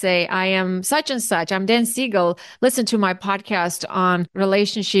 let's say I am such and such. I'm Dan Siegel. Listen to my podcast on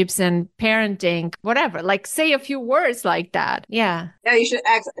relationships and parenting, whatever. Like say a few words like that. Yeah. Yeah, you should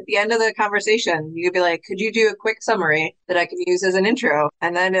ask at the end of the conversation. You could be like, could you do a quick summary that I can use as an intro?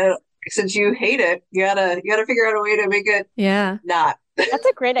 And then since you hate it, you gotta figure out a way to make it not. That's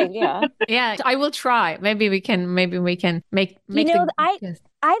a great idea. Yeah, I will try. Maybe we can make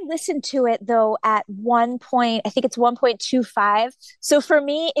I listened to it though at one point, I think it's 1.25. So for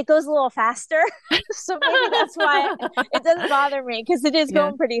me, it goes a little faster. So maybe that's why it doesn't bother me because it is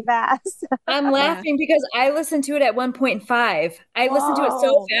going pretty fast. I'm laughing because I listened to it at 1.5. I listened to it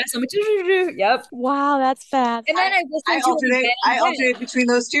so fast. I'm like, yep. Wow, that's fast. And then I alternate between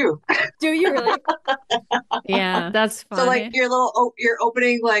those two. Do you really? Yeah, that's funny. So like your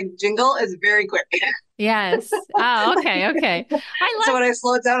opening like jingle is very quick. Yes. Oh, okay. So when I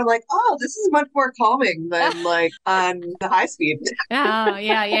slow it down, I'm like, oh, this is much more calming than like on the high speed. Oh,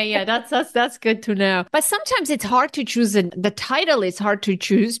 yeah. That's good to know. But sometimes it's hard to choose. The title is hard to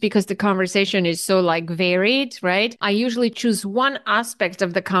choose because the conversation is so like varied, right? I usually choose one aspect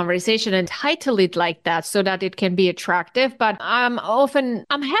of the conversation and title it like that so that it can be attractive. But I'm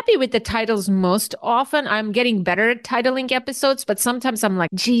happy with the titles most often. I'm getting better at titling episodes, but sometimes I'm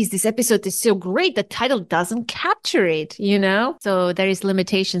like, geez, this episode is so great. The title doesn't capture it, So there is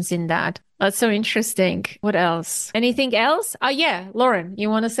limitations in that. That's so interesting. What else? Anything else? Oh, yeah. Lauren, you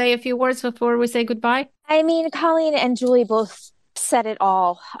want to say a few words before we say goodbye? I mean, Colleen and Julie both said it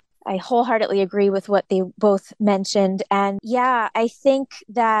all. I wholeheartedly agree with what they both mentioned. And yeah, I think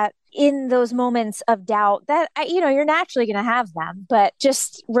that in those moments of doubt that, you're naturally going to have them, but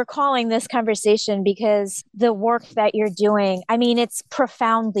just recalling this conversation because the work that you're doing, I mean, it's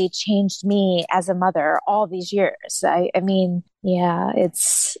profoundly changed me as a mother all these years. I mean, yeah,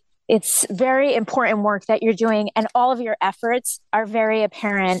 it's very important work that you're doing and all of your efforts are very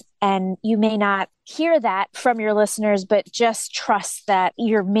apparent and you may not hear that from your listeners, but just trust that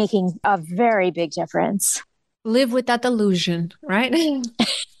you're making a very big difference. Live with that illusion, right?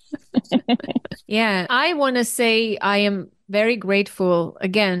 Yeah, I want to say I am very grateful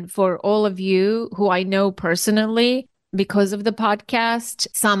again for all of you who I know personally because of the podcast.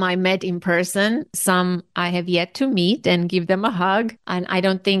 Some I met in person, some I have yet to meet and give them a hug. And I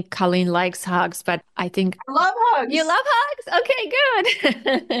don't think Colleen likes hugs, but I think I love hugs. You love hugs?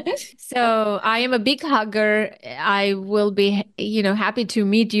 Okay, good. So I am a big hugger. I will be, happy to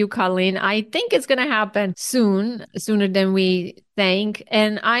meet you, Colleen. I think it's going to happen sooner than we think.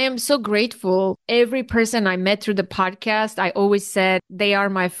 And I am so grateful. Every person I met through the podcast, I always said they are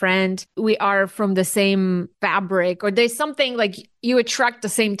my friend. We are from the same fabric, or there's something like you attract the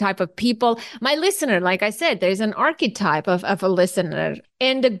same type of people. My listener, like I said, there's an archetype of a listener.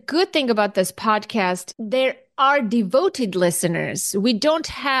 And the good thing about this podcast, there are devoted listeners. We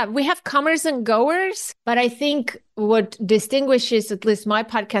have comers and goers, but I think what distinguishes at least my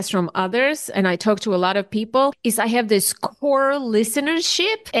podcast from others, and I talk to a lot of people, is I have this core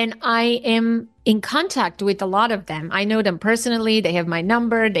listenership and I am in contact with a lot of them. I know them personally. They have my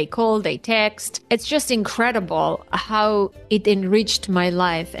number. They call, they text. It's just incredible how it enriched my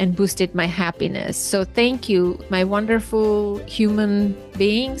life and boosted my happiness. So thank you, my wonderful human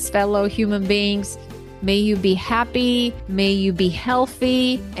beings, fellow human beings. May you be happy, may you be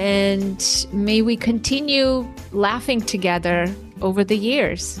healthy, and may we continue laughing together over the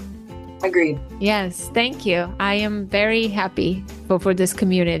years. Agreed. Yes, thank you. I am very happy for this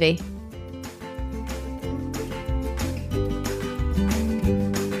community.